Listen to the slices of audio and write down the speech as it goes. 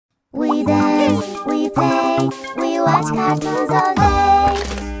play, we watch cartoons all day.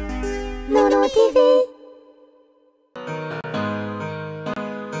 NuNu TV.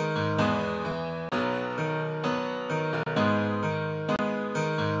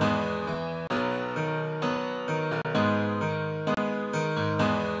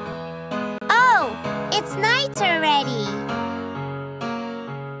 Oh, it's night already.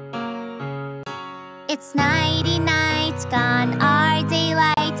 It's nighty night, gone our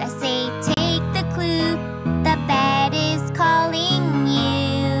daylight. I say take the clue, the bed is calling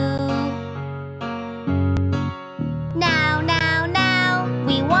you. Now,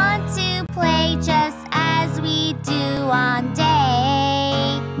 we want to play just as we do on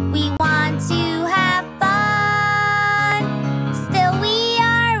day. We want to have fun, still we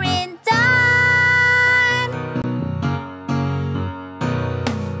aren't done.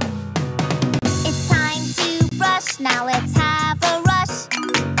 It's time to brush, now let's have a rush.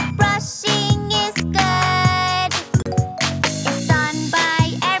 Brushing is good. It's done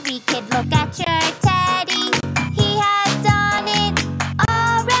by every kid. Look at your teddy. He has done it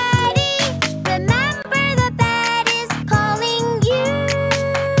already. Remember the bed is calling you.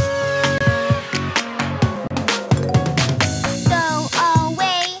 Go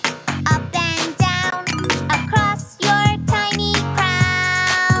away, up and down, across your tiny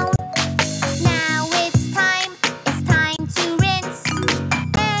crown. Now it's time to rinse.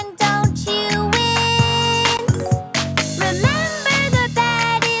 And don't you wince. Remember the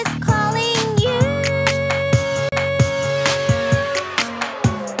bed is calling you.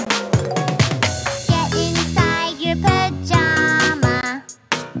 Get inside your pajama.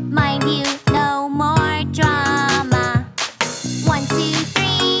 Mind you, no more drama. 1, 2,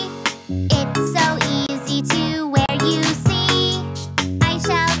 3. It's so easy to wear, you see. I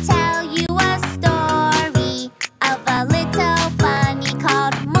shall tell you a story of a little bunny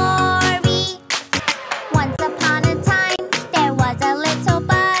called Maury. Once upon a time, there was a little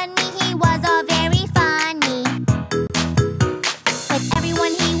bunny. He was all very funny. With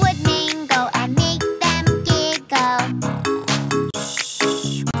everyone he would mingle and make them giggle.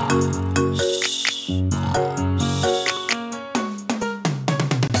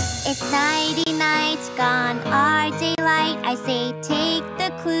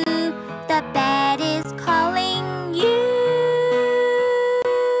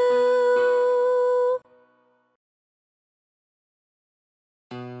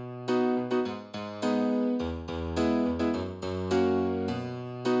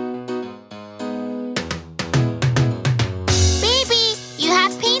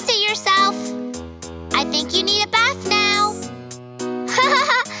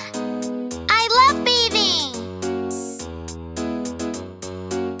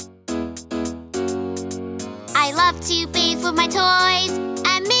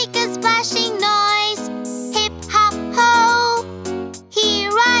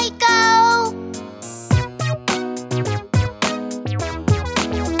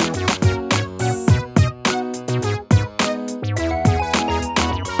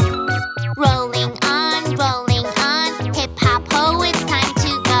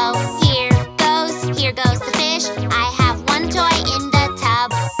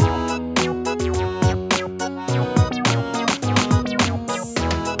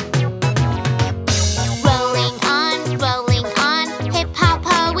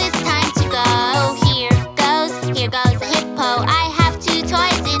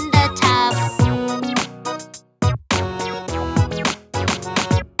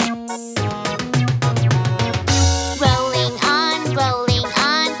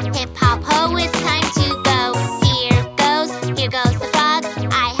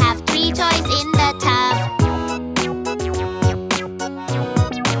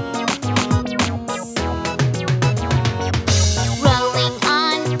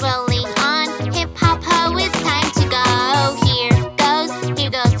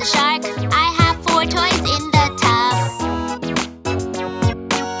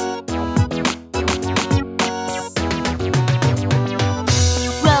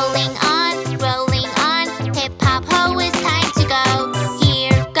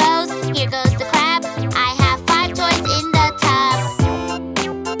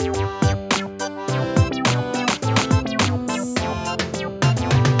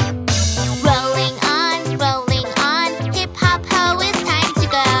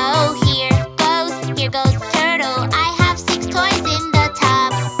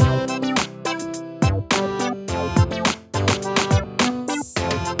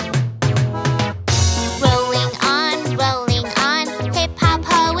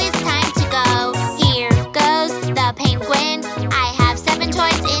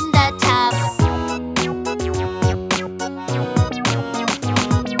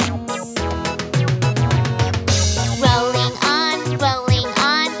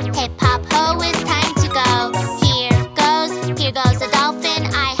 dolphin.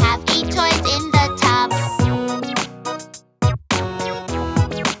 I have 8 toys in the tub.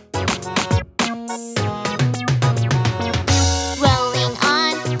 Rolling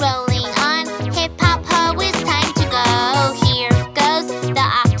on, hip hop ho, it's time to go. Here goes the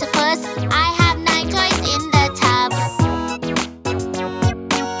octopus. I have 9 toys in the tub.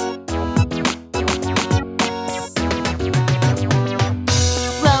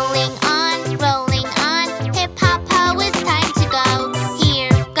 Rolling on, hip hop ho, it's time to go.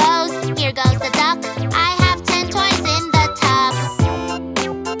 Here goes the duck. I have 10 toys in the tub.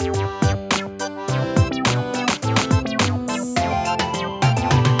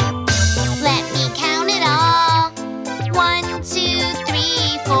 Let me count it all. 1, 2,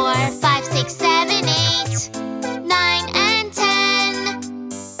 3, 4, 5, 6, 7, 8, 9, and 10.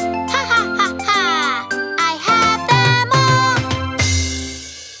 Ha ha ha ha! I have them all.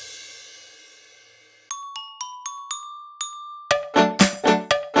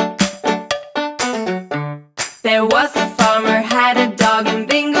 There was a farmer, had a dog, and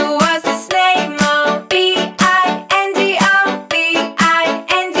Bingo was his name. Oh, B-I-N-G-O,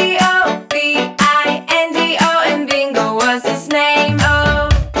 B-I-N-G-O, B-I-N-G-O, and Bingo was his name. Oh.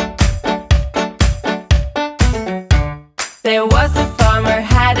 There was a farmer,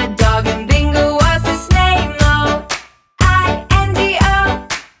 had a dog, and Bingo was his name. Oh, I-N-G-O,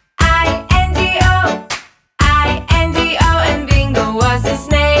 I-N-G-O, I-N-G-O, and Bingo was his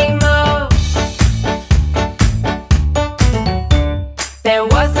name. Oh. There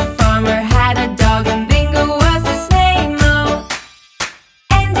was a farmer, had a dog, and Bingo was his name. Oh,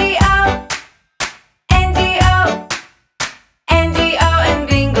 N-G-O, N-G-O, N-G-O, and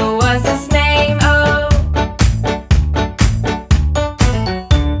Bingo was his name. Oh.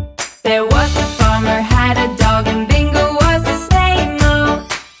 There was a farmer, had a dog, and Bingo was his name. Oh,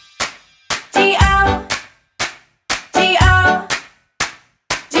 G-O, G-O,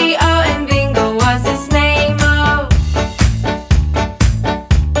 G-O, and Bingo was his name. Oh.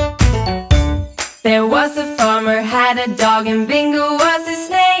 There was a farmer, had a dog, and Bingo was his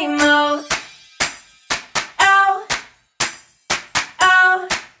name. Oh, oh, oh,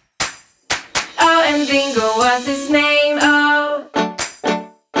 oh, and Bingo was his name. Oh.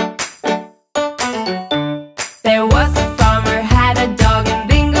 There was a farmer, had a dog, and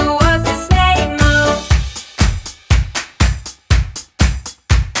Bingo was his name. Oh.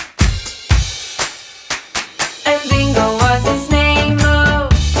 And Bingo was his name. Oh.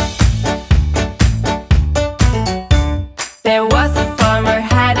 There was a farmer,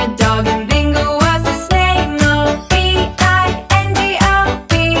 had a dog, and Bingo was his name. Oh, B-I-N-G-O,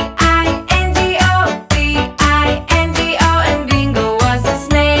 B-I-N-G-O, B-I-N-G-O, and Bingo was his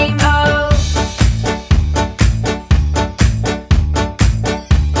name. Oh.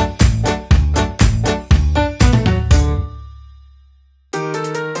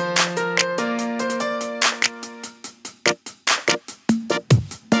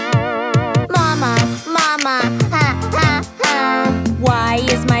 Mama, ha ha ha. Why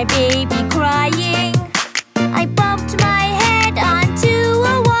is my baby crying? I bumped my head onto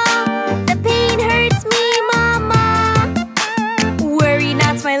a wall. The pain hurts me, Mama. Worry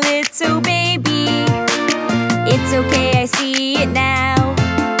not, my little baby. It's okay, I see it now.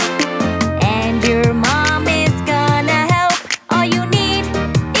 And your mom is gonna help. All you need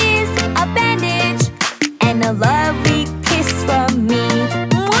is a bandage and a lovely kiss from me.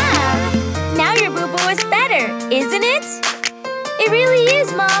 Mwah! Now your boo-boo is better, isn't it? It really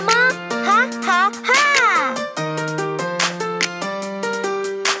is, Mama. Ha ha ha!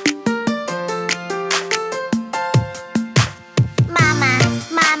 Mama,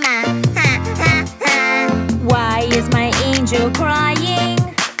 ha ha ha. Why is my angel crying?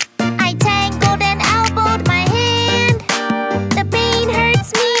 I tangled and elbowed my hand. The pain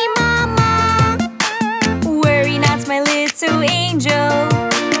hurts me, Mama. Worry not, my little angel.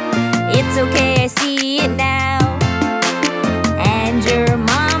 It's okay, I see it now. And your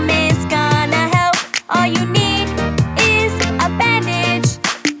mom is gonna help. All you need is a bandage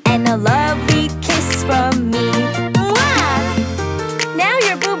and a lovely kiss from me. Mwah! Now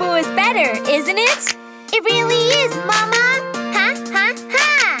your boo-boo is better, isn't it? It really is, Mama. Ha ha ha!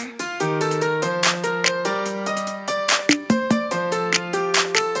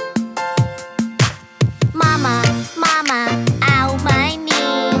 Mama, ow my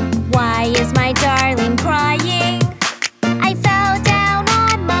knee. Why is my darling crying? I fell down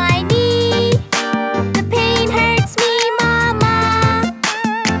on my knee. The pain hurts me, Mama.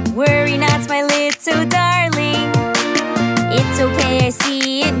 Worry not, my little darling. It's okay, I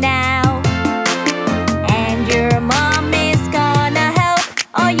see it now. And your mom is gonna help.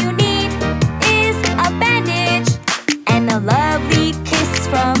 All you need is a bandage and a lovely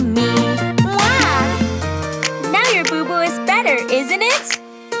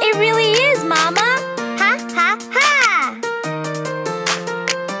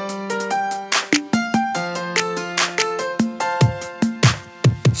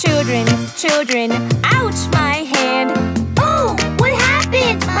Children, children, ouch my